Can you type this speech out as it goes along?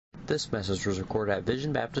This message was recorded at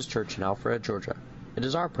Vision Baptist Church in Alpharetta, Georgia. It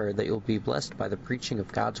is our prayer that you'll be blessed by the preaching of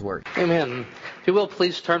God's Word. Amen. If you will,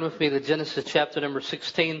 please turn with me to Genesis chapter number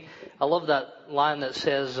 16. I love that line that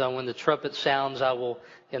says, when the trumpet sounds, I will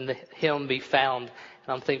in him be found.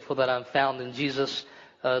 And I'm thankful that I'm found in Jesus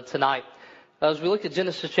tonight. As we look at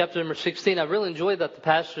Genesis chapter number 16, I really enjoyed that the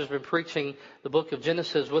pastor has been preaching the book of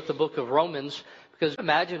Genesis with the book of Romans. Because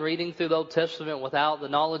imagine reading through the Old Testament without the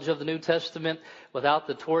knowledge of the New Testament, without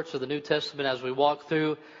the torch of the New Testament as we walk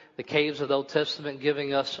through the caves of the Old Testament,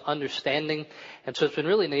 giving us understanding. And so it's been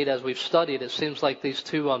really neat as we've studied. It seems like these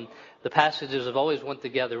two, the passages have always went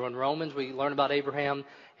together. In Romans, we learn about Abraham,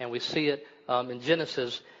 and we see it in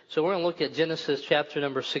Genesis. So we're going to look at Genesis chapter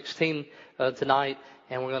number 16 tonight,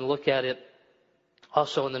 and we're going to look at it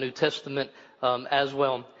also in the New Testament as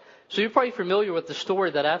well. So you're probably familiar with the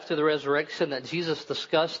story that after the resurrection that Jesus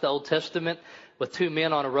discussed the Old Testament with two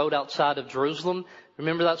men on a road outside of Jerusalem.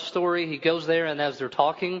 Remember that story? He goes there, and as they're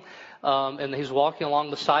talking, and he's walking along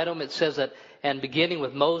beside them, it says that, and beginning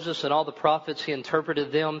with Moses and all the prophets, he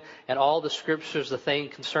interpreted them and all the scriptures, the thing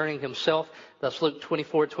concerning himself. That's Luke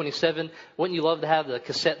 24:27. Wouldn't you love to have the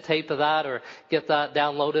cassette tape of that or get that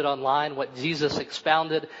downloaded online, what Jesus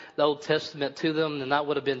expounded the Old Testament to them? And that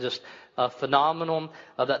would have been just phenomenal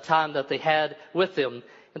of that time that they had with him.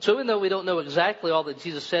 And so even though we don't know exactly all that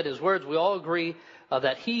Jesus said in his words, we all agree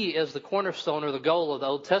that he is the cornerstone or the goal of the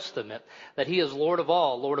Old Testament, that he is Lord of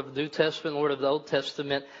all, Lord of the New Testament, Lord of the Old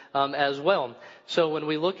Testament as well. So when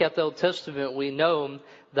we look at the Old Testament, we know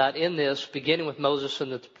that in this, beginning with Moses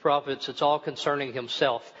and the prophets, it's all concerning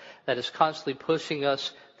himself, that is constantly pushing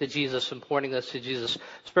us to Jesus and pointing us to Jesus.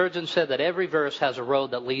 Spurgeon said that every verse has a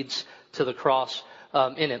road that leads to the cross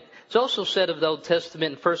in it. It's also said of the Old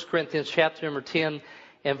Testament in 1 Corinthians chapter number 10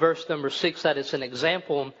 and verse number 6 that it's an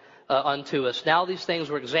example unto us. Now these things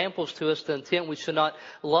were examples to us, the intent we should not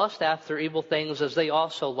lust after evil things as they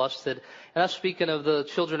also lusted. And that's speaking of the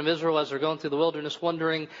children of Israel as they're going through the wilderness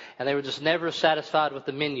wandering, and they were just never satisfied with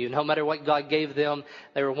the menu. No matter what God gave them,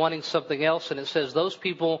 they were wanting something else. And it says those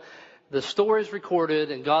people, the stories recorded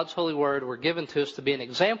in God's holy word were given to us to be an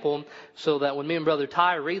example, so that when me and Brother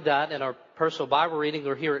Ty read that in our personal Bible reading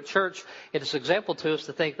or here at church, it is an example to us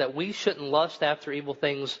to think that we shouldn't lust after evil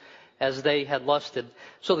things as they had lusted.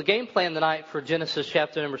 So the game plan tonight for Genesis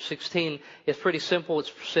chapter number 16 is pretty simple. It's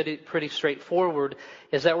pretty straightforward,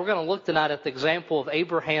 is that we're going to look tonight at the example of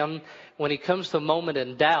Abraham when he comes to a moment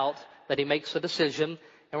in doubt that he makes a decision.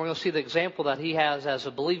 And we're going to see the example that he has as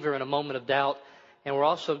a believer in a moment of doubt. And we're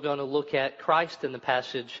also going to look at Christ in the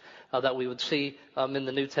passage that we would see in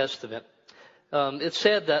the New Testament. It's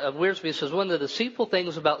said that of Wiersbe, it says, one of the deceitful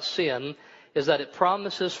things about sin is that it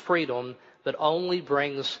promises freedom, but only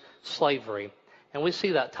brings slavery. And we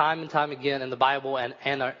see that time and time again in the Bible and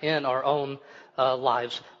in our own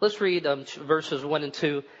lives. Let's read verses 1 and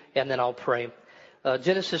 2, and then I'll pray.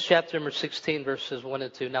 Genesis chapter number 16, verses 1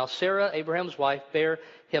 and 2. Now Sarah, Abraham's wife, bare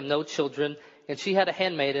him no children, and she had a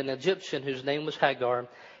handmaid, an Egyptian, whose name was Hagar.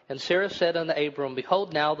 And Sarah said unto Abram,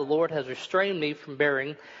 Behold, now the Lord has restrained me from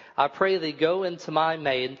bearing. I pray thee, go into my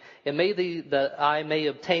maid, and may thee that I may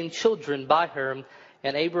obtain children by her.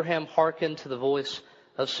 And Abraham hearkened to the voice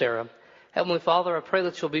of Sarah. Heavenly Father, I pray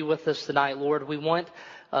that you'll be with us tonight, Lord. We want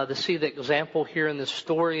to see the example here in this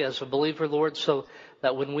story as a believer, Lord, so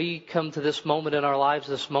that when we come to this moment in our lives,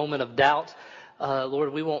 this moment of doubt,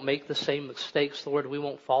 Lord, we won't make the same mistakes, Lord. We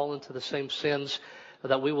won't fall into the same sins,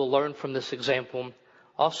 that we will learn from this example.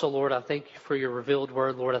 Also, Lord, I thank you for your revealed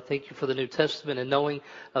word, Lord. I thank you for the New Testament and knowing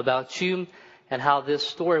about you and how this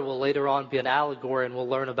story will later on be an allegory, and we'll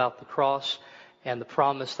learn about the cross and the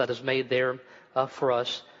promise that is made there for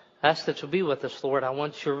us. I ask that you'll be with us, Lord. I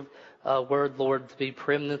want your word, Lord, to be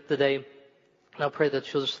preeminent today. And I pray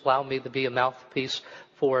that you'll just allow me to be a mouthpiece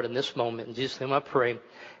for it in this moment. In Jesus' name I pray.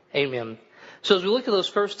 Amen. So as we look at those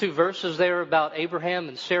first two verses there about Abraham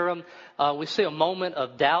and Sarah, we see a moment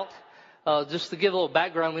of doubt. Just to give a little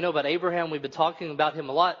background, we know about Abraham. We've been talking about him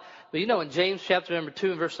a lot. But you know, in James chapter number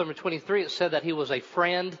 2 and verse number 23, it said that he was a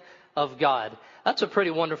friend of God. That's a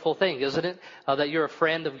pretty wonderful thing, isn't it? That you're a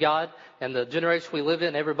friend of God. And the generation we live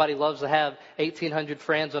in, everybody loves to have 1,800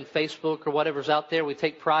 friends on Facebook or whatever's out there. We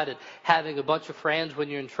take pride in having a bunch of friends when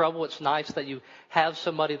you're in trouble. It's nice that you have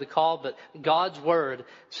somebody to call. But God's word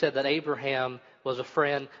said that Abraham was a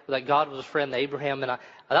friend, that God was a friend to Abraham. And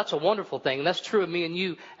that's a wonderful thing. And that's true of me and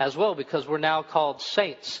you as well, because we're now called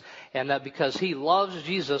saints. And that because he loves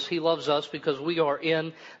Jesus, he loves us because we are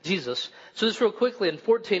in Jesus. So just real quickly, in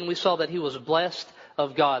 14, we saw that he was blessed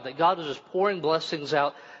of God, that God was just pouring blessings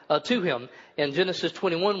out to him. In Genesis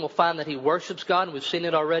 21, we'll find that he worships God, and we've seen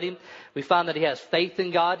it already. We find that he has faith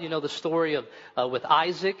in God. You know the story of with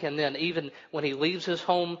Isaac, and then even when he leaves his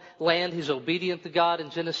homeland, he's obedient to God in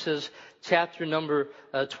Genesis chapter number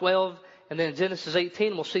 12. And then in Genesis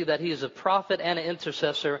 18, we'll see that he is a prophet and an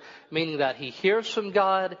intercessor, meaning that he hears from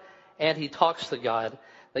God and he talks to God.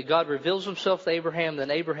 That God reveals himself to Abraham, then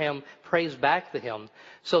Abraham prays back to him.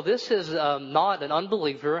 So this is not an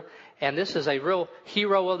unbeliever, and this is a real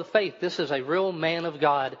hero of the faith. This is a real man of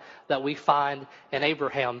God that we find in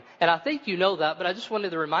Abraham. And I think you know that, but I just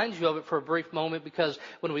wanted to remind you of it for a brief moment, because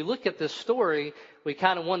when we look at this story, we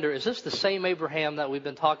kind of wonder, is this the same Abraham that we've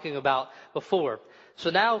been talking about before? So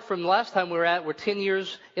now, from the last time we're 10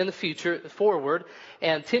 years in the future, forward,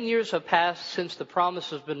 and 10 years have passed since the promise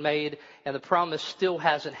has been made, and the promise still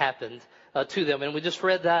hasn't happened to them. And we just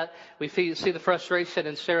read that. We see the frustration,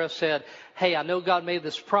 and Sarah said, hey, I know God made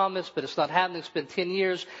this promise, but it's not happening. It's been 10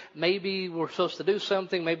 years. Maybe we're supposed to do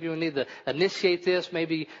something. Maybe we need to initiate this.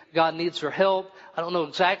 Maybe God needs her help. I don't know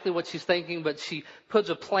exactly what she's thinking, but she puts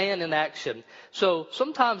a plan in action. So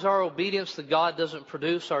sometimes our obedience to God doesn't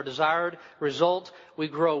produce our desired result. We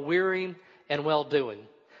grow weary and well-doing.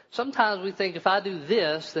 Sometimes we think, if I do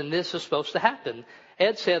this, then this is supposed to happen.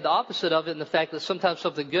 Ed said the opposite of it, in the fact that sometimes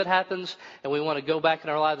something good happens and we want to go back in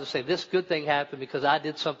our lives and say, this good thing happened because I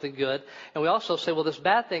did something good. And we also say, well, this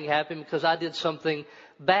bad thing happened because I did something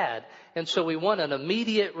bad. And so we want an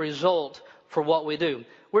immediate result for what we do.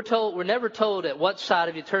 We're never told at what side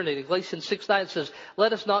of eternity. Galatians 6:9 says,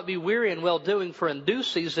 let us not be weary in well-doing, for in due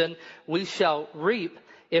season we shall reap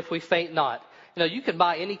if we faint not. You know, you can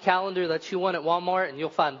buy any calendar that you want at Walmart and you'll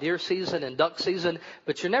find deer season and duck season,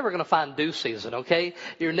 but you're never going to find due season, okay?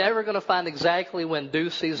 You're never going to find exactly when due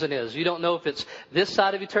season is. You don't know if it's this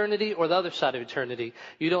side of eternity or the other side of eternity.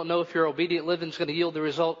 You don't know if your obedient living is going to yield the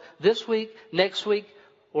result this week, next week,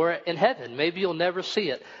 or in heaven. Maybe you'll never see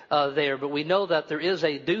it there, but we know that there is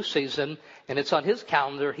a due season, and it's on his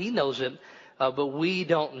calendar. He knows it, but we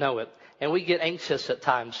don't know it. And we get anxious at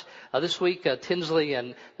times. This week, Tinsley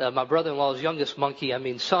and my brother-in-law's youngest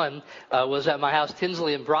son, was at my house.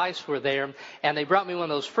 Tinsley and Bryce were there, and they brought me one of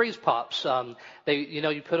those freeze pops.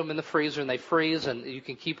 You put them in the freezer and they freeze, and you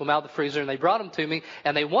can keep them out of the freezer. And they brought them to me,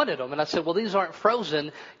 and they wanted them. And I said, well, these aren't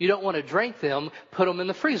frozen. You don't want to drink them. Put them in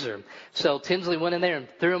the freezer. So Tinsley went in there and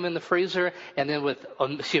threw them in the freezer, and then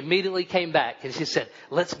she immediately came back, and she said,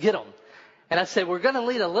 let's get them. And I said, we're going to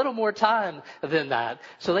need a little more time than that.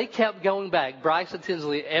 So they kept going back, Bryce and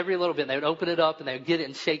Tinsley, every little bit. And they would open it up and they would get it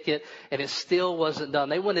and shake it, and it still wasn't done.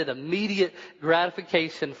 They wanted immediate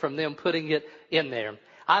gratification from them putting it in there.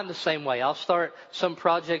 I'm the same way. I'll start some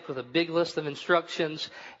project with a big list of instructions,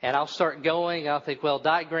 and I'll start going. I'll think, well,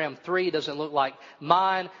 diagram 3 doesn't look like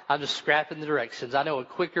mine. I'm just scrapping the directions. I know a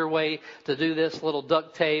quicker way to do this, a little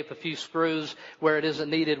duct tape, a few screws where it isn't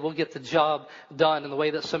needed. We'll get the job done. And the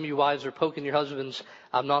way that some of you wives are poking your husbands,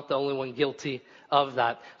 I'm not the only one guilty of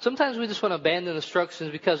that. Sometimes we just want to abandon instructions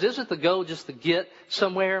because isn't the goal just to get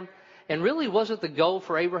somewhere? And really, wasn't the goal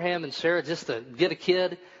for Abraham and Sarah just to get a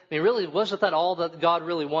kid? I mean, really, wasn't that all that God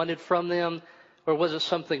really wanted from them? Or was it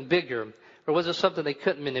something bigger? Or was it something they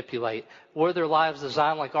couldn't manipulate? Were their lives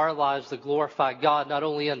designed like our lives to glorify God, not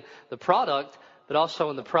only in the product, but also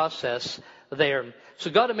in the process there?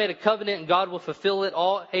 So God had made a covenant, and God will fulfill it.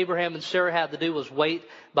 All Abraham and Sarah had to do was wait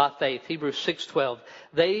by faith. Hebrews 6:12.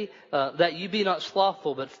 That you be not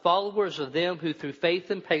slothful, but followers of them who through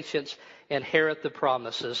faith and patience inherit the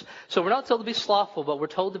promises. So we're not told to be slothful, but we're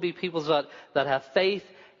told to be people that have faith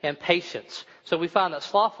and patience. So we find that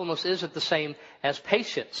slothfulness isn't the same as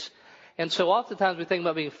patience. And so oftentimes we think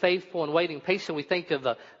about being faithful and waiting patient. We think of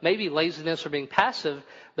maybe laziness or being passive,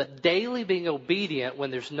 but daily being obedient when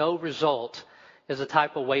there's no result is a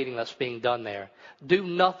type of waiting that's being done there. Do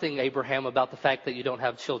nothing, Abraham, about the fact that you don't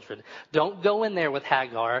have children. Don't go in there with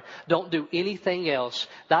Hagar. Don't do anything else.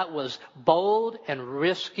 That was bold and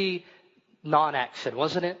risky non-action,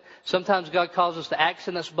 wasn't it? Sometimes God calls us to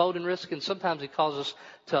action that's bold and risky, and sometimes He calls us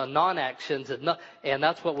to non-action, and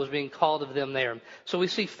that's what was being called of them there. So we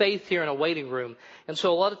see faith here in a waiting room. And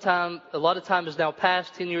so a lot of time has now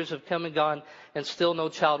passed. 10 years have come and gone, and still no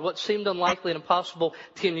child. What seemed unlikely and impossible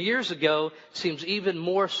 10 years ago seems even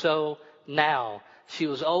more so now. She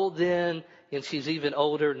was old then, and she's even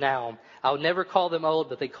older now. I would never call them old,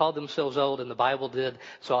 but they called themselves old, and the Bible did,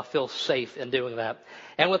 so I feel safe in doing that.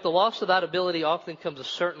 And with the loss of that ability often comes a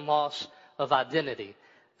certain loss of identity.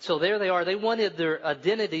 So there they are. They wanted their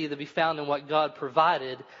identity to be found in what God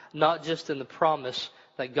provided, not just in the promise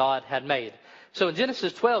that God had made. So in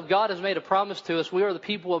Genesis 12, God has made a promise to us. We are the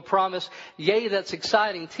people of promise. Yay, that's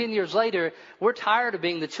exciting. 10 years later, we're tired of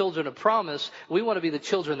being the children of promise. We want to be the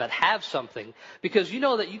children that have something. Because you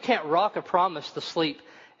know that you can't rock a promise to sleep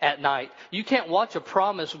at night. You can't watch a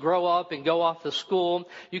promise grow up and go off to school.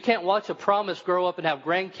 You can't watch a promise grow up and have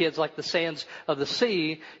grandkids like the sands of the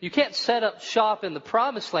sea. You can't set up shop in the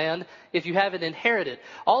promised land if you haven't inherited.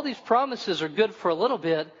 All these promises are good for a little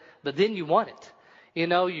bit, but then you want it. You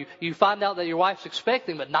know, you find out that your wife's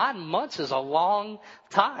expecting, but 9 months is a long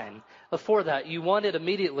time before that. You want it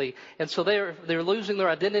immediately. And so they're losing their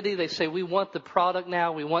identity. They say, we want the product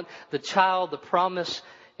now. We want the child. The promise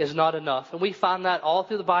is not enough. And we find that all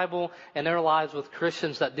through the Bible and in our lives with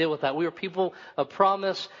Christians that deal with that. We are people of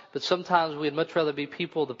promise, but sometimes we'd much rather be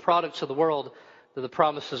people, the products of the world, than the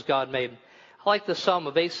promises God made. I like the Psalm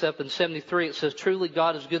of Asaph in 73. It says, truly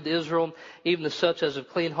God is good to Israel, even to such as of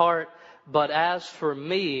clean heart. But as for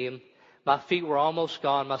me, my feet were almost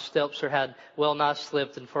gone. My steps had well nigh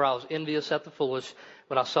slipped. And for I was envious at the foolish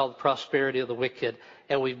when I saw the prosperity of the wicked.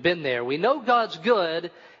 And we've been there. We know God's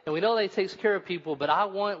good, and we know that He takes care of people. But I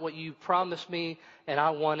want what you promised me, and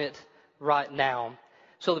I want it right now.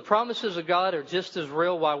 So the promises of God are just as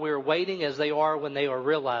real while we're waiting as they are when they are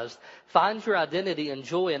realized. Find your identity and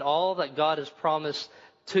joy in all that God has promised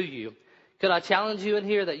to you. Could I challenge you in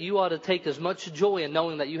here that you ought to take as much joy in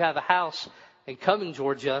knowing that you have a house in Cumming,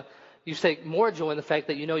 Georgia. You take more joy in the fact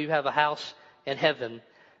that you know you have a house in heaven.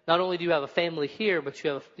 Not only do you have a family here, but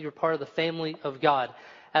you're part of the family of God.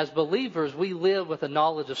 As believers, we live with a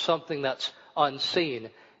knowledge of something that's unseen.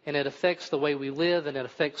 And it affects the way we live, and it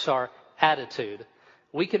affects our attitude.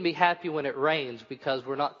 We can be happy when it rains because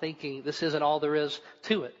we're not thinking this isn't all there is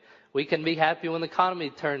to it. We can be happy when the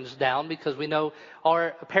economy turns down because we know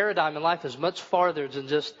our paradigm in life is much farther than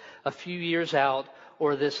just a few years out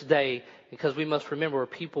or this day, because we must remember we're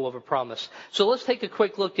people of a promise. So let's take a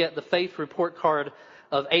quick look at the faith report card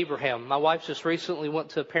of Abraham. My wife just recently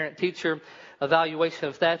went to a parent-teacher evaluation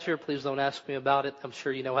of Thatcher. Please don't ask me about it. I'm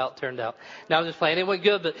sure you know how it turned out. Now I'm just playing. It went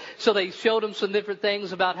good, but so they showed him some different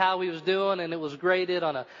things about how he was doing, and it was graded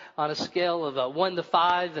on a scale of 1 to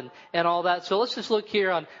 5 and all that. So let's just look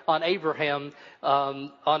here on Abraham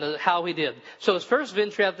on how he did. So his first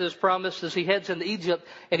venture after this promise is he heads into Egypt,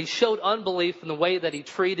 and he showed unbelief in the way that he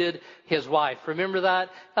treated his wife. Remember that?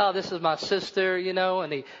 Oh, this is my sister, you know,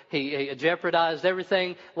 and he jeopardized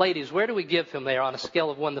everything. Ladies, where do we give him there on a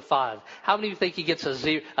scale of 1 to 5? How many of you think he gets a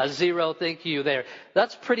zero? Thank you there.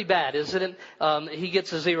 That's pretty bad, isn't it? He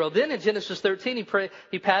gets a 0. Then in Genesis 13,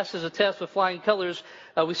 he passes a test with flying colors.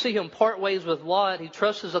 We see him part ways with Lot. He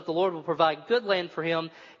trusts that the Lord will provide good land for him,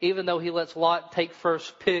 even though he lets Lot take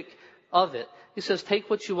first pick of it. He says, take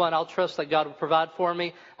what you want. I'll trust that God will provide for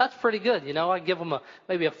me. That's pretty good. You know, I give him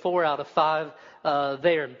maybe a 4 out of 5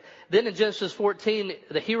 there. Then in Genesis 14,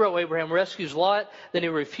 the hero Abraham rescues Lot. Then he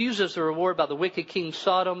refuses the reward by the wicked king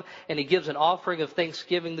Sodom, and he gives an offering of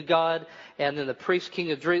thanksgiving to God. And then the priest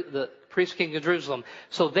king of Jerusalem.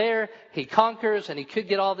 So there he conquers, and he could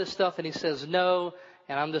get all this stuff, and he says no.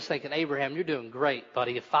 And I'm just thinking, Abraham, you're doing great,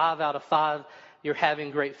 buddy. A 5 out of 5. You're having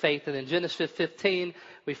great faith. And in Genesis 15,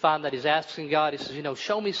 we find that he's asking God. He says, you know,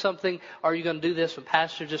 show me something. Are you going to do this? And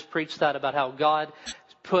Pastor just preached that about how God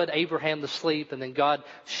put Abraham to sleep. And then God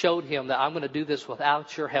showed him that I'm going to do this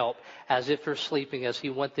without your help, as if you're sleeping, as he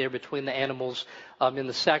went there between the animals in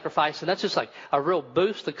the sacrifice. And that's just like a real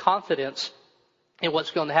boost of confidence in what's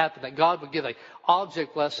going to happen. That God would give an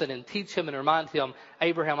object lesson and teach him and remind him,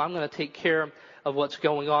 Abraham, I'm going to take care of what's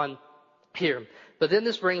going on here. But then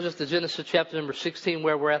this brings us to Genesis chapter number 16,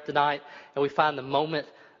 where we're at tonight, and we find the moment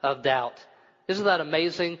of doubt. Isn't that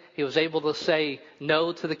amazing? He was able to say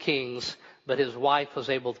no to the kings, but his wife was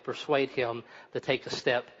able to persuade him to take a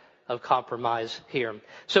step of compromise here.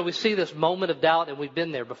 So we see this moment of doubt, and we've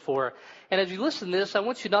been there before. And as you listen to this, I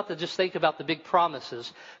want you not to just think about the big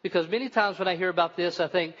promises, because many times when I hear about this, I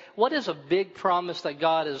think, what is a big promise that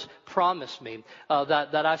God has promised me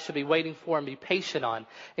that I should be waiting for and be patient on?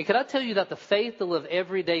 And can I tell you that the faith to live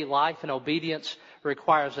everyday life in obedience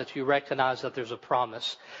requires that you recognize that there's a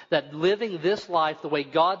promise, that living this life the way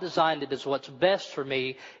God designed it is what's best for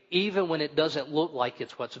me, even when it doesn't look like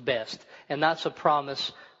it's what's best. And that's a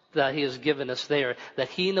promise that he has given us there, that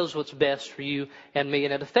he knows what's best for you and me.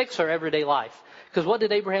 And it affects our everyday life. Because what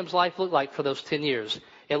did Abraham's life look like for those 10 years?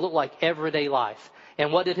 It looked like everyday life.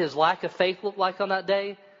 And what did his lack of faith look like on that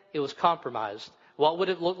day? It was compromised. What would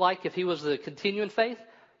it look like if he was the continuing faith?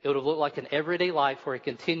 It would have looked like an everyday life where he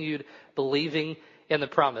continued believing in the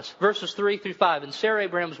promise. Verses 3 through 5. And Sarah,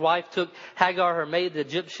 Abraham's wife, took Hagar, her maid, the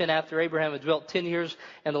Egyptian, after Abraham had dwelt 10 years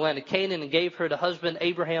in the land of Canaan, and gave her to husband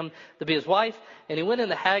Abraham to be his wife. And he went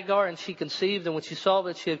into Hagar, and she conceived. And when she saw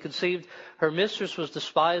that she had conceived, her mistress was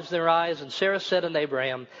despised in her eyes. And Sarah said unto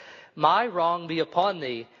Abraham, My wrong be upon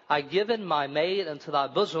thee. I given my maid unto thy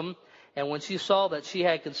bosom. And when she saw that she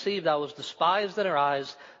had conceived, I was despised in her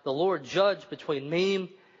eyes. The Lord judged between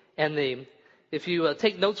me and thee. If you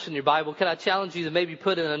take notes in your Bible, can I challenge you to maybe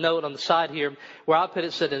put in a note on the side here where I put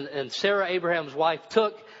it said, and Sarah, Abraham's wife,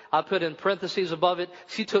 took, I put in parentheses above it,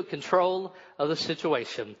 she took control of the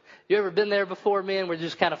situation. You ever been there before, man? We're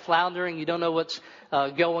just kind of floundering. You don't know what's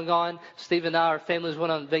going on. Steve and I, our families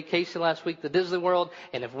went on vacation last week to Disney World.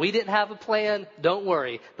 And if we didn't have a plan, don't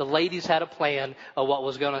worry. The ladies had a plan of what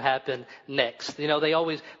was going to happen next. You know,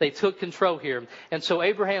 they took control here. And so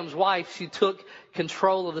Abraham's wife, she took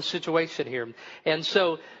control of the situation here. And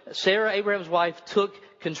so Sarah, Abraham's wife, took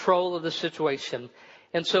control of the situation.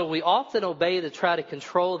 And so we often obey to try to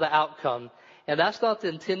control the outcome. And that's not the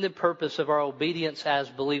intended purpose of our obedience as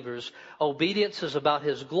believers. Obedience is about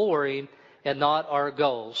His glory and not our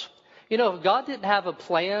goals. You know, if God didn't have a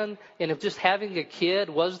plan, and if just having a kid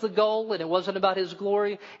was the goal, and it wasn't about His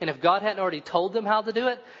glory, and if God hadn't already told them how to do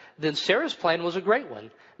it, then Sarah's plan was a great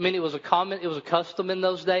one. I mean, it was a custom in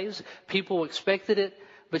those days. People expected it.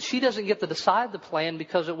 But she doesn't get to decide the plan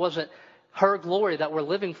because it wasn't her glory that we're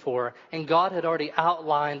living for. And God had already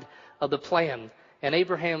outlined the plan. And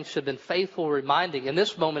Abraham should have been faithful, reminding, in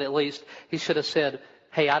this moment at least, he should have said,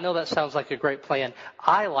 hey, I know that sounds like a great plan.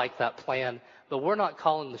 I like that plan, but we're not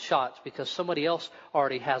calling the shots because somebody else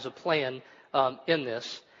already has a plan in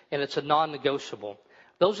this, and it's a non-negotiable.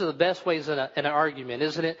 Those are the best ways in an argument,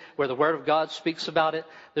 isn't it? Where the Word of God speaks about it.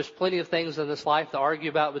 There's plenty of things in this life to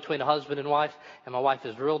argue about between a husband and wife. And my wife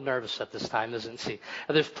is real nervous at this time, isn't she?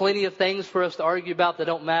 And there's plenty of things for us to argue about that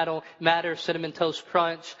don't matter. Cinnamon Toast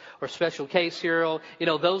Crunch or Special K cereal. You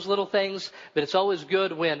know, those little things. But it's always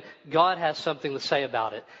good when God has something to say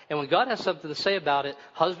about it. And when God has something to say about it,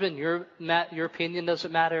 husband, your opinion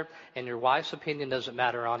doesn't matter. And your wife's opinion doesn't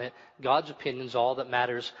matter on it. God's opinion is all that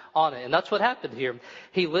matters on it. And that's what happened here.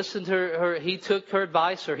 He listened to her. He took her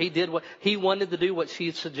advice, or he did what he wanted to do, what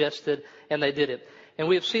she suggested, and they did it. And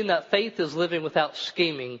we have seen that faith is living without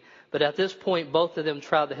scheming. But at this point, both of them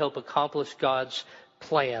tried to help accomplish God's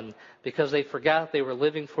plan because they forgot they were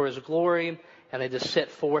living for His glory, and they just set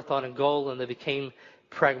forth on a goal, and they became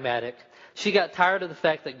pragmatic. She got tired of the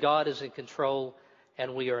fact that God is in control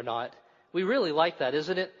and we are not. We really like that,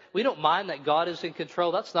 isn't it? We don't mind that God is in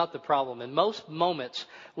control. That's not the problem. In most moments,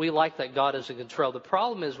 we like that God is in control. The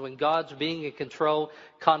problem is when God's being in control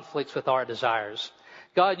conflicts with our desires.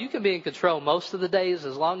 God, you can be in control most of the days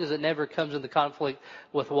as long as it never comes into conflict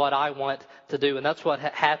with what I want to do. And that's what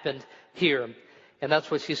happened here. And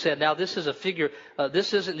that's what she said. Now, this is a figure.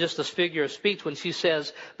 This isn't just a figure of speech when she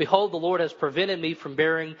says, behold, the Lord has prevented me from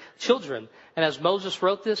bearing children. And as Moses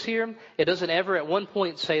wrote this here, it doesn't ever at one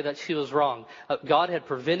point say that she was wrong. God had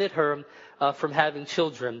prevented her from having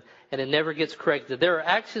children, and it never gets corrected. There are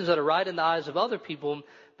actions that are right in the eyes of other people,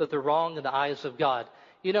 but they're wrong in the eyes of God.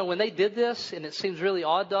 You know, when they did this, and it seems really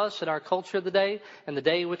odd to us in our culture of the day, and the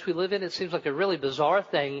day in which we live in, it seems like a really bizarre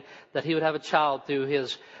thing that he would have a child through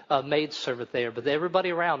his maidservant there. But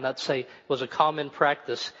everybody around, was a common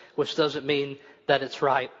practice, which doesn't mean that it's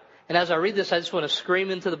right. And as I read this, I just want to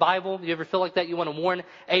scream into the Bible. You ever feel like that? You want to warn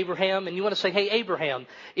Abraham, and you want to say, hey, Abraham,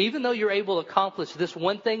 even though you're able to accomplish this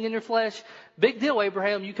one thing in your flesh, big deal,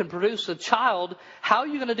 Abraham, you can produce a child. How are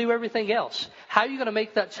you going to do everything else? How are you going to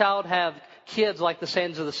make that child have kids like the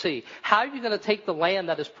sands of the sea? How are you going to take the land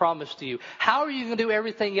that is promised to you? How are you going to do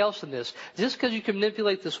everything else in this? Just because you can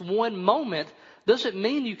manipulate this one moment doesn't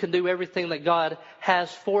mean you can do everything that God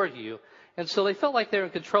has for you. And so they felt like they were in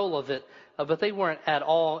control of it, but they weren't at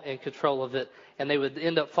all in control of it. And they would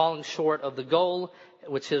end up falling short of the goal,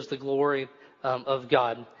 which is the glory of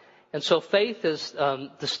God. And so faith is to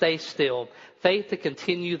stay still. Faith to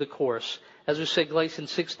continue the course. As we said,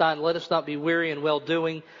 Galatians 6:9, let us not be weary in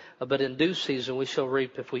well-doing, but in due season we shall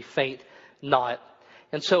reap if we faint not.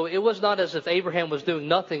 And so it was not as if Abraham was doing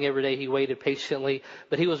nothing every day. He waited patiently,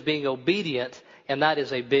 but he was being obedient, and that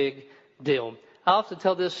is a big deal. I often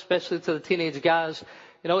tell this, especially to the teenage guys.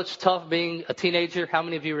 You know, it's tough being a teenager. How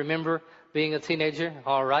many of you remember being a teenager?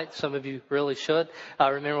 All right, some of you really should. I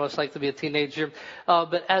remember what it's like to be a teenager.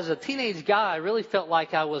 But as a teenage guy, I really felt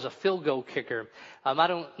like I was a field goal kicker.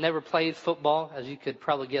 I never played football, as you could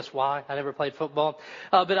probably guess why. I never played football.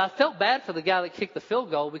 But I felt bad for the guy that kicked the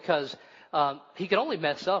field goal because he could only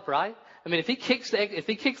mess up, right? I mean, if he kicks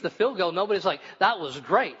the field goal, nobody's like, that was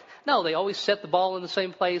great. No, they always set the ball in the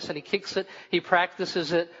same place, and he kicks it. He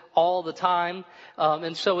practices it all the time.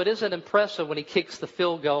 And so it isn't impressive when he kicks the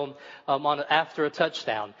field goal after a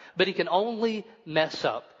touchdown. But he can only mess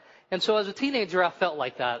up. And so as a teenager, I felt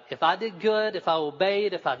like that. If I did good, if I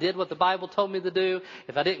obeyed, if I did what the Bible told me to do,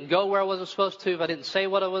 if I didn't go where I wasn't supposed to, if I didn't say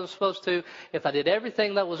what I wasn't supposed to, if I did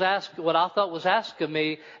everything that was asked, what I thought was asked of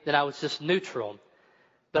me, then I was just neutral.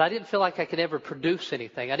 But I didn't feel like I could ever produce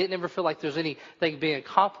anything. I didn't ever feel like there's anything being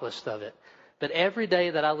accomplished of it. But every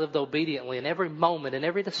day that I lived obediently, and every moment and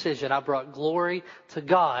every decision, I brought glory to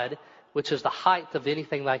God, which is the height of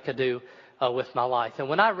anything that I could do with my life. And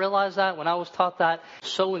when I realized that, when I was taught that,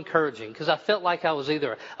 so encouraging, because I felt like I was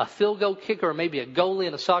either a field goal kicker or maybe a goalie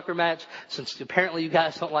in a soccer match, since apparently you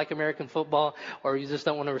guys don't like American football, or you just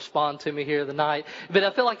don't want to respond to me here tonight. But I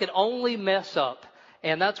feel like I could only mess up.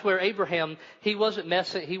 And that's where Abraham, he wasn't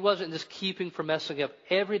just keeping from messing up.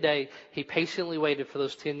 Every day, he patiently waited for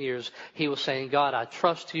those 10 years. He was saying, God, I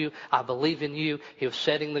trust you. I believe in you. He was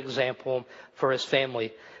setting the example for his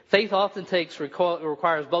family. Faith often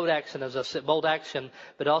requires bold action, as I said, bold action,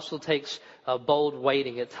 but also takes bold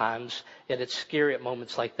waiting at times, and it's scary at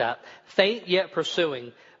moments like that. Faint yet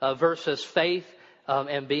pursuing versus faith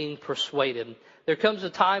and being persuaded. There comes a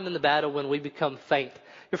time in the battle when we become faint.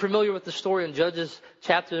 You're familiar with the story in Judges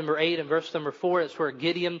chapter number 8 and verse number 4. It's where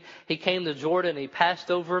Gideon, he came to Jordan and he passed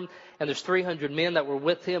over him, and there's 300 men that were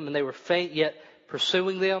with him, and they were faint yet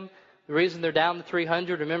pursuing them. The reason they're down to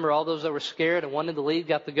 300, remember all those that were scared and wanted to leave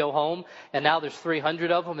got to go home. And now there's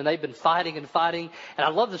 300 of them, and they've been fighting and fighting. And I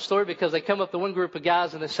love the story because they come up to one group of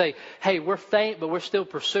guys and they say, hey, we're faint, but we're still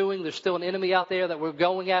pursuing. There's still an enemy out there that we're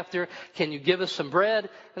going after. Can you give us some bread?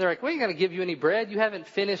 And they're like, we ain't going to give you any bread. You haven't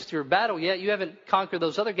finished your battle yet. You haven't conquered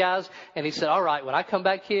those other guys. And he said, all right, when I come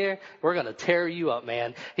back here, we're going to tear you up,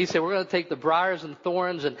 man. He said, we're going to take the briars and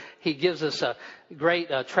thorns. And he gives us a great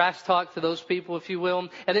trash talk to those people, if you will.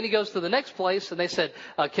 And then he goes to the next place, and they said,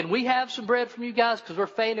 can we have some bread from you guys? Because we're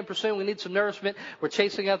faint and pursuing. We need some nourishment. We're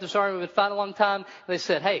chasing out this army. We've been fighting a long time. And they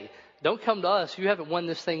said, hey, don't come to us. You haven't won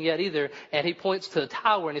this thing yet either. And he points to a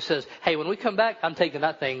tower, and he says, hey, when we come back, I'm taking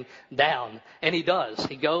that thing down. And he does.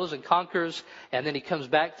 He goes and conquers, and then he comes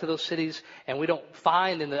back to those cities, and we don't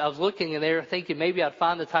find, and I was looking in there thinking maybe I'd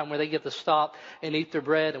find the time where they get to stop and eat their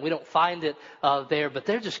bread, and we don't find it there. But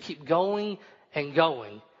they just keep going and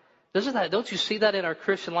going. Don't you see that in our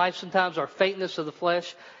Christian life sometimes, our faintness of the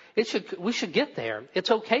flesh? We should get there. It's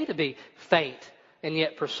okay to be faint and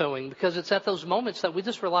yet pursuing, because it's at those moments that we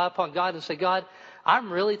just rely upon God and say, God,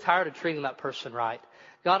 I'm really tired of treating that person right.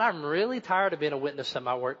 God, I'm really tired of being a witness in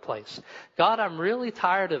my workplace. God, I'm really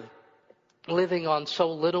tired of living on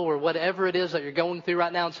so little, or whatever it is that you're going through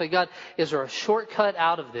right now, and say, God, is there a shortcut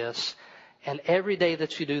out of this? And every day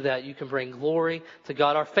that you do that, you can bring glory to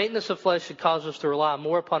God. Our faintness of flesh should cause us to rely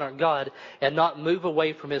more upon our God and not move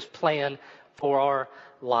away from His plan for our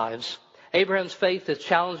lives. Abraham's faith is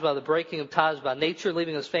challenged by the breaking of ties by nature,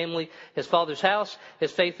 leaving his family, his father's house. His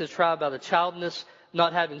faith is tried by the childless,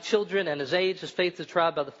 not having children, and his age. His faith is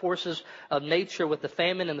tried by the forces of nature with the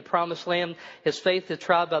famine in the promised land. His faith is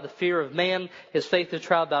tried by the fear of man. His faith is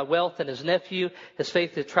tried by wealth and his nephew. His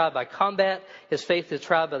faith is tried by combat. His faith is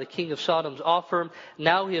tried by the king of Sodom's offer.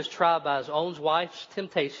 Now he is tried by his own wife's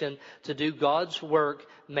temptation to do God's work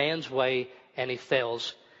man's way, and he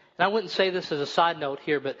fails. And I wouldn't say this as a side note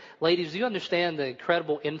here, but ladies, do you understand the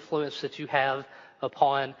incredible influence that you have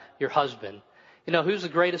upon your husband? You know, who's the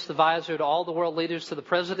greatest advisor to all the world leaders, to the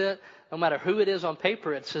president? No matter who it is on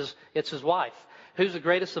paper, it's his wife. Who's the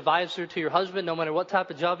greatest advisor to your husband, no matter what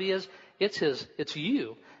type of job he is? It's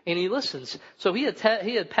you. And he listens. So he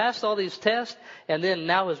had passed all these tests, and then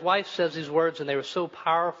now his wife says these words, and they were so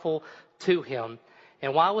powerful to him.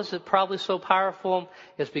 And why was it probably so powerful?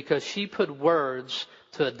 It's because she put words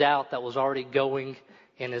to a doubt that was already going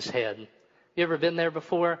in his head. You ever been there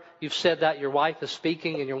before? You've said that your wife is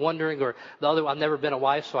speaking and you're wondering, or I've never been a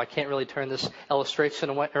wife, so I can't really turn this illustration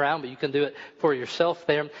around, but you can do it for yourself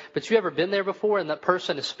there. But you ever been there before and that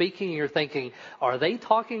person is speaking and you're thinking, are they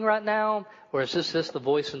talking right now? Or is this just the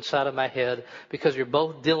voice inside of my head? Because you're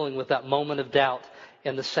both dealing with that moment of doubt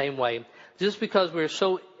in the same way. Just because we're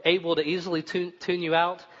so able to easily tune you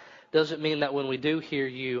out doesn't mean that when we do hear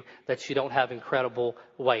you that you don't have incredible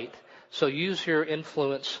weight. So use your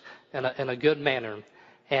influence in a good manner.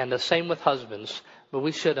 And the same with husbands. But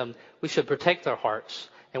we should protect our hearts.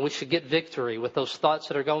 And we should get victory with those thoughts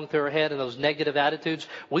that are going through our head and those negative attitudes.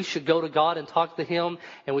 We should go to God and talk to Him.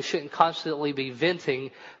 And we shouldn't constantly be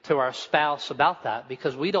venting to our spouse about that.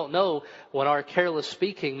 Because we don't know when our careless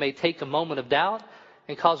speaking may take a moment of doubt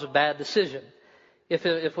and cause a bad decision. If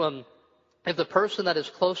If the person that is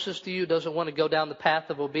closest to you doesn't want to go down the path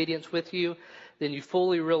of obedience with you, then you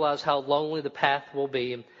fully realize how lonely the path will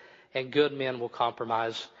be, and good men will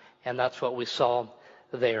compromise. And that's what we saw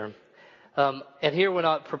there. And here we're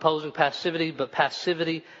not proposing passivity, but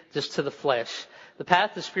passivity just to the flesh. The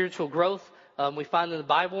path to spiritual growth we find in the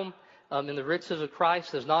Bible, in the riches of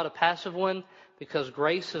Christ, is not a passive one, because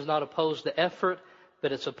grace is not opposed to effort,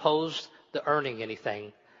 but it's opposed to earning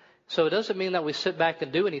anything. So it doesn't mean that we sit back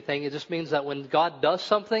and do anything. It just means that when God does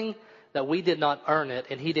something, that we did not earn it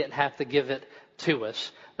and He didn't have to give it to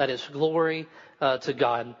us. That is glory to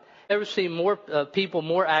God. Ever seen more people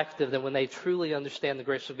more active than when they truly understand the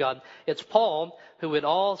grace of God? It's Paul, who would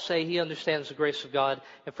all say he understands the grace of God.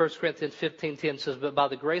 In 1 Corinthians 15:10 says, "But by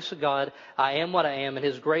the grace of God I am what I am, and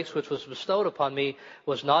His grace which was bestowed upon me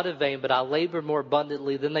was not in vain, but I labored more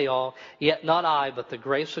abundantly than they all. Yet not I, but the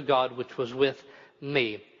grace of God which was with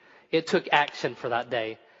me." It took action for that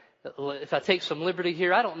day. If I take some liberty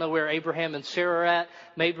here, I don't know where Abraham and Sarah are at.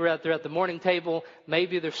 Maybe they're at the morning table.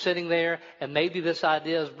 Maybe they're sitting there, and maybe this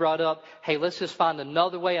idea is brought up. Hey, let's just find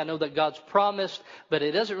another way. I know that God's promised, but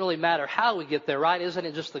it doesn't really matter how we get there, right? Isn't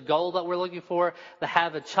it just the goal that we're looking for? To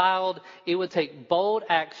have a child. It would take bold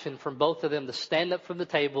action from both of them to stand up from the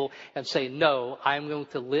table and say, no, I'm going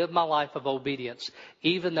to live my life of obedience,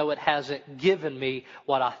 even though it hasn't given me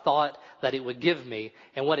what I thought that it would give me.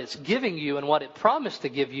 And what it's giving you and what it promised to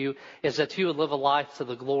give you is that you would live a life to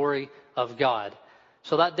the glory of God.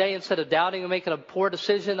 So that day, instead of doubting and making a poor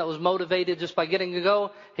decision that was motivated just by getting to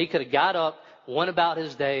go, he could have got up, went about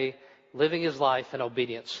his day, living his life in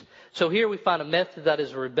obedience. So here we find a method that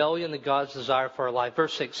is a rebellion to God's desire for our life.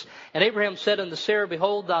 Verse 6, "And Abraham said unto Sarah,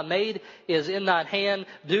 Behold, thy maid is in thine hand.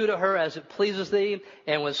 Do to her as it pleases thee.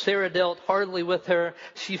 And when Sarah dealt hardly with her,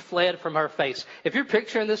 she fled from her face." If you're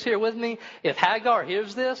picturing this here with me, if Hagar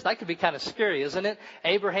hears this, that could be kind of scary, isn't it?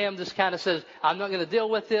 Abraham just kind of says, I'm not going to deal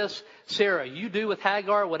with this. Sarah, you do with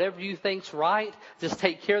Hagar whatever you think's right. Just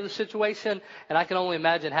take care of the situation. And I can only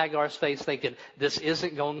imagine Hagar's face thinking, this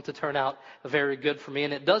isn't going to turn out very good for me.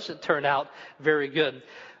 And it doesn't turn out very good.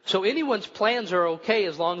 So anyone's plans are okay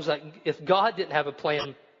as long as if God didn't have a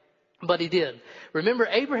plan, but He did. Remember,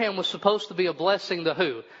 Abraham was supposed to be a blessing to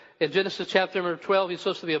who? In Genesis chapter number 12, he's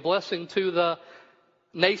supposed to be a blessing to the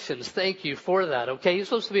nations. Thank you for that. Okay, he's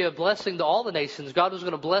supposed to be a blessing to all the nations. God was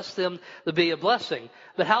going to bless them to be a blessing.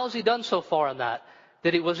 But how has He done so far in that?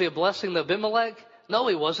 Was he a blessing to Abimelech? No,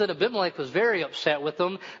 he wasn't. Abimelech was very upset with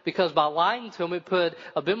him because by lying to him, it put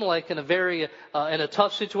Abimelech in a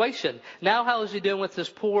tough situation. Now, how is he doing with this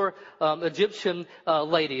poor Egyptian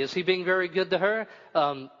lady? Is he being very good to her?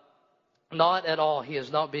 Not at all. He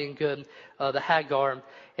is not being good to Hagar,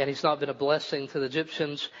 and he's not been a blessing to the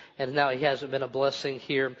Egyptians, and now he hasn't been a blessing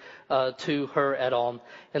here to her at all.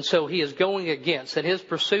 And so he is going against. In his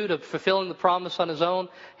pursuit of fulfilling the promise on his own,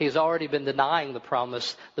 he's already been denying the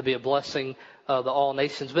promise to be a blessing to all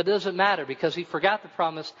nations. But it doesn't matter because he forgot the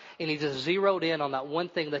promise, and he just zeroed in on that one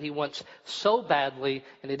thing that he wants so badly,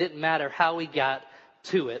 and it didn't matter how he got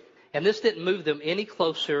to it. And this didn't move them any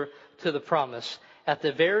closer to the promise. At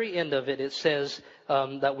the very end of it, it says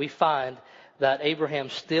that we find that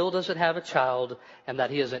Abraham still doesn't have a child and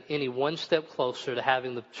that he isn't any one step closer to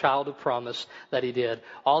having the child of promise that he did.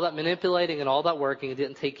 All that manipulating and all that working, it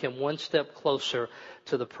didn't take him one step closer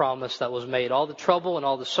to the promise that was made. All the trouble and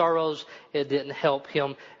all the sorrows, it didn't help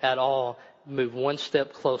him at all move one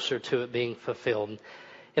step closer to it being fulfilled.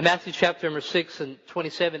 In Matthew chapter number 6 and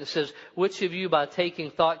 27, it says, "Which of you by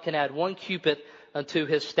taking thought can add 1 cubit unto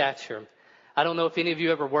his stature?" I don't know if any of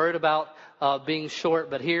you ever worried about being short,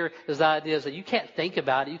 but here is the idea is that you can't think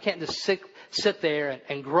about it. You can't just sit there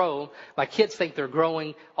and grow. My kids think they're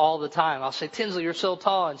growing all the time. I'll say, "Tinsley, you're so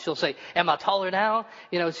tall." And she'll say, "Am I taller now?"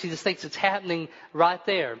 She just thinks it's happening right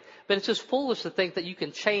there. But it's just foolish to think that you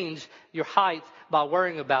can change your height by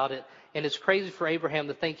worrying about it. And it's crazy for Abraham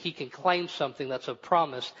to think he can claim something that's a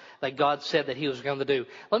promise that God said that He was going to do.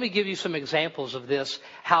 Let me give you some examples of this,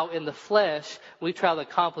 how in the flesh we try to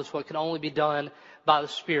accomplish what can only be done by the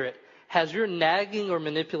Spirit. Has your nagging or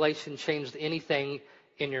manipulation changed anything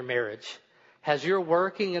in your marriage? Has your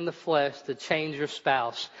working in the flesh to change your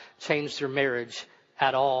spouse changed your marriage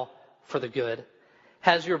at all for the good?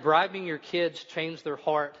 Has your bribing your kids changed their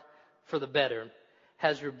heart for the better?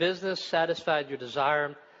 Has your business satisfied your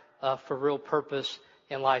desire for real purpose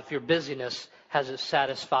in life? Your busyness, has it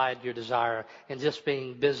satisfied your desire in just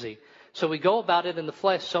being busy? So we go about it in the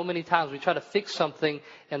flesh so many times. We try to fix something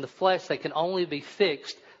in the flesh that can only be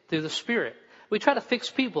fixed through the Spirit. We try to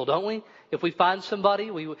fix people, don't we? If we find somebody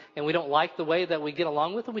and we don't like the way that we get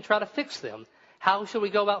along with them, we try to fix them. How should we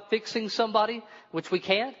go about fixing somebody, which we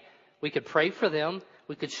can't? We could pray for them.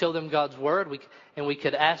 We could show them God's word, and we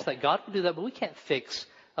could ask that God would do that, but we can't fix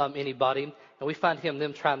anybody. And we find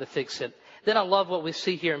them trying to fix it. Then I love what we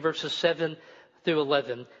see here in verses 7 through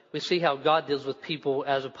 11. We see how God deals with people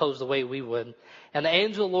as opposed to the way we would. And the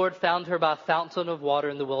angel of the Lord found her by a fountain of water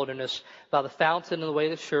in the wilderness, by the fountain in the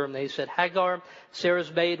way of Shur. And he said, Hagar,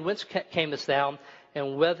 Sarah's maid, whence camest thou?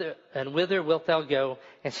 And whither wilt thou go?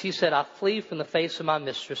 And she said, I flee from the face of my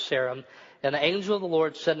mistress Sarah. And the angel of the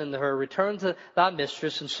Lord said unto her, Return to thy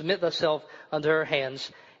mistress, and submit thyself unto her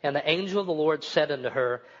hands. And the angel of the Lord said unto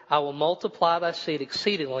her, I will multiply thy seed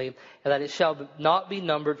exceedingly, and that it shall not be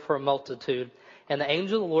numbered for a multitude. And the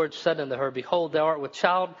angel of the Lord said unto her, Behold, thou art with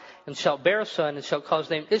child, and shalt bear a son, and shalt cause his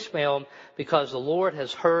name Ishmael, because the Lord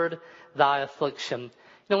has heard thy affliction.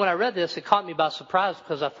 You know, when I read this, it caught me by surprise,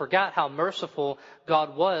 because I forgot how merciful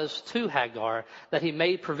God was to Hagar, that he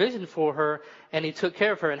made provision for her, and he took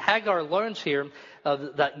care of her. And Hagar learns here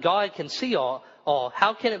that God can see all.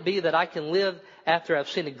 How can it be that I can live after I've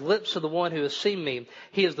seen a glimpse of the one who has seen me?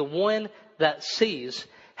 He is the one that sees.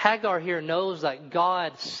 Hagar here knows that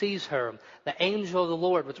God sees her, the angel of the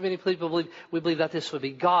Lord, which many people believe. We believe that this would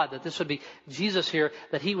be God, that this would be Jesus here,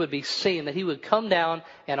 that he would be seen, that he would come down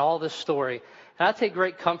in all this story. And I take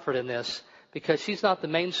great comfort in this, because she's not the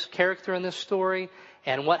main character in this story,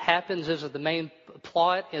 and what happens isn't the main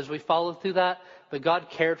plot as we follow through that, but God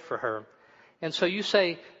cared for her. And so you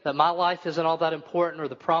say that my life isn't all that important, or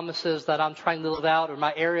the promises that I'm trying to live out, or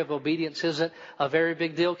my area of obedience isn't a very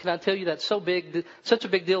big deal. Can I tell you that's such a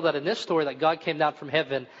big deal that in this story that God came down from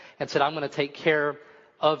heaven and said, I'm going to take care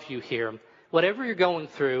of you here. Whatever you're going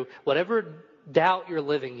through, whatever doubt you're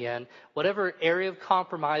living in, whatever area of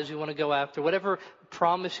compromise you want to go after, whatever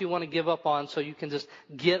promise you want to give up on so you can just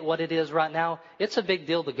get what it is right now, it's a big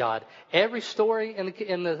deal to God. Every story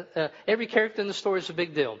every character in the story is a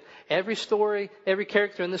big deal. Every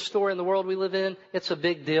character in this story in the world we live in, it's a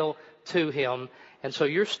big deal to him. And so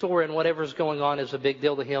your story and whatever's going on is a big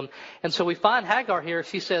deal to him. And so we find Hagar here.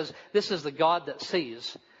 She says, this is the God that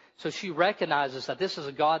sees. So she recognizes that this is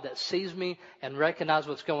a God that sees me and recognizes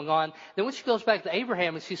what's going on. Then when she goes back to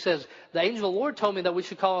Abraham and she says, the angel of the Lord told me that we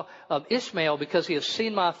should call Ishmael because he has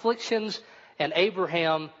seen my afflictions. And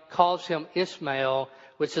Abraham calls him Ishmael,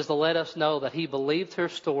 which is to let us know that he believed her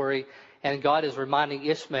story. And God is reminding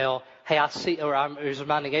Ishmael, he's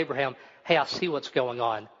reminding Abraham, hey, I see what's going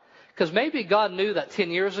on. Because maybe God knew that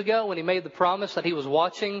 10 years ago when he made the promise that he was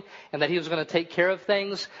watching and that he was going to take care of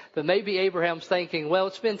things. But maybe Abraham's thinking, well,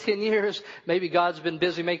 it's been 10 years. Maybe God's been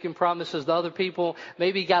busy making promises to other people.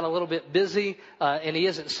 Maybe he got a little bit busy and he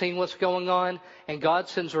isn't seeing what's going on. And God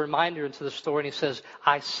sends a reminder into the story and he says,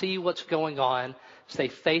 I see what's going on. Stay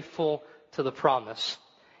faithful to the promise.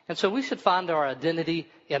 And so we should find our identity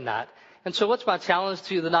in that. And so what's my challenge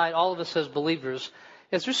to you tonight, all of us as believers,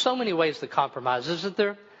 is there's so many ways to compromise, isn't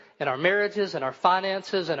there? In our marriages, in our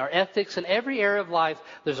finances, in our ethics, in every area of life,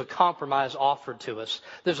 there's a compromise offered to us.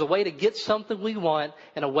 There's a way to get something we want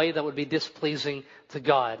in a way that would be displeasing to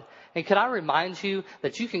God. And can I remind you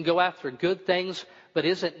that you can go after good things, but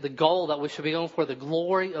isn't the goal that we should be going for the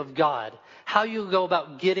glory of God? How you go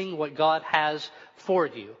about getting what God has for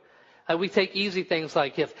you. We take easy things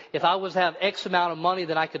like if I was to have X amount of money,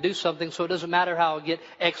 then I could do something, so it doesn't matter how I get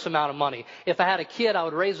X amount of money. If I had a kid, I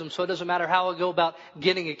would raise them, so it doesn't matter how I go about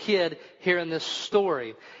getting a kid here in this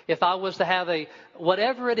story. If I was to have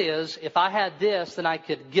whatever it is, if I had this, then I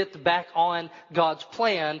could get back on God's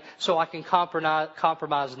plan so I can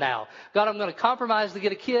compromise now. God, I'm going to compromise to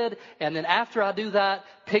get a kid, and then after I do that,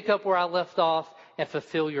 pick up where I left off and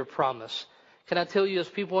fulfill your promise. Can I tell you, as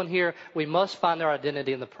people in here, we must find our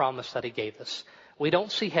identity in the promise that he gave us. We don't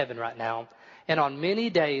see heaven right now. And on many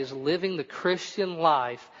days, living the Christian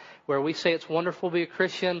life, where we say it's wonderful to be a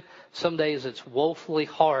Christian, some days it's woefully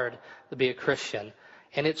hard to be a Christian.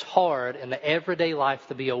 And it's hard in the everyday life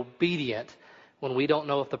to be obedient when we don't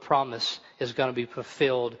know if the promise is going to be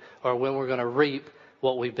fulfilled or when we're going to reap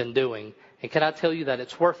what we've been doing. And can I tell you that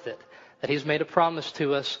it's worth it? That he's made a promise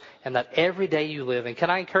to us and that every day you live. And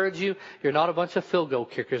can I encourage you, you're not a bunch of field goal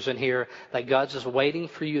kickers in here, that God's just waiting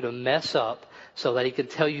for you to mess up so that he can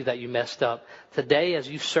tell you that you messed up. Today, as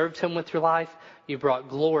you served him with your life, you brought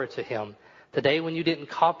glory to him. Today, when you didn't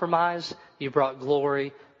compromise, you brought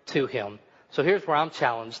glory to him. So here's where I'm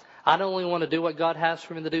challenged. I don't only want to do what God has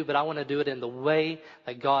for me to do, but I want to do it in the way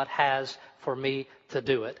that God has for me to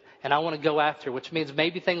do it. And I want to go after, which means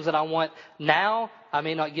maybe things that I want now, I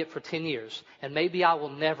may not get for 10 years. And maybe I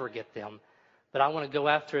will never get them. But I want to go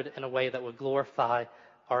after it in a way that would glorify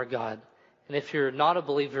our God. And if you're not a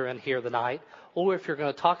believer in here tonight, or if you're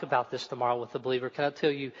going to talk about this tomorrow with a believer, can I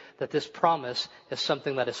tell you that this promise is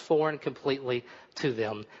something that is foreign completely to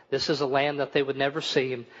them? This is a land that they would never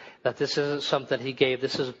see, that this isn't something He gave.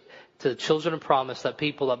 This is to the children of promise, that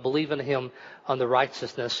people that believe in Him unto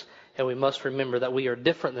righteousness. And we must remember that we are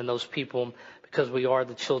different than those people because we are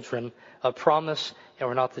the children of promise and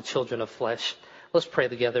we're not the children of flesh. Let's pray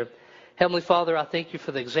together. Heavenly Father, I thank You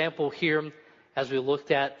for the example here as we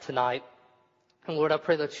looked at tonight. And Lord, I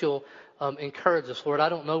pray that You'll encourage us. Lord, I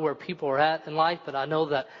don't know where people are at in life, but I know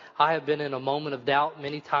that I have been in a moment of doubt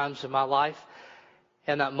many times in my life.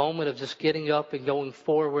 And that moment of just getting up and going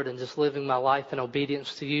forward and just living my life in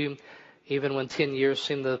obedience to You, even when 10 years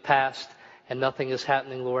seem to have passed and nothing is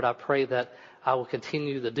happening, Lord, I pray that I will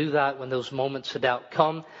continue to do that when those moments of doubt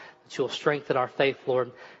come, that You'll strengthen our faith,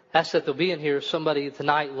 Lord. I ask that there'll be in here somebody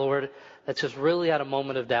tonight, Lord, that's just really at a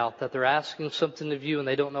moment of doubt, that they're asking something of You and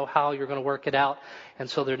they don't know how You're going to work it out. And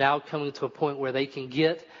so they're now coming to a point where they can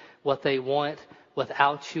get what they want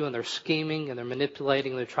without You, and they're scheming and they're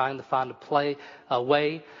manipulating and they're trying to find a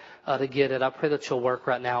way to get it. I pray that You'll work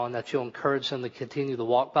right now and that You'll encourage them to continue to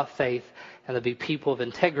walk by faith and to be people of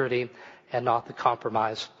integrity and not to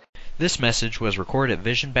compromise. This message was recorded at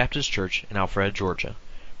Vision Baptist Church in Alpharetta, Georgia.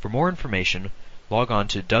 For more information, log on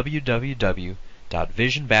to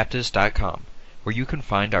www.visionbaptist.com, where you can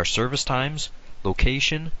find our service times,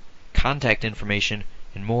 location, contact information,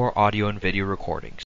 and more audio and video recordings.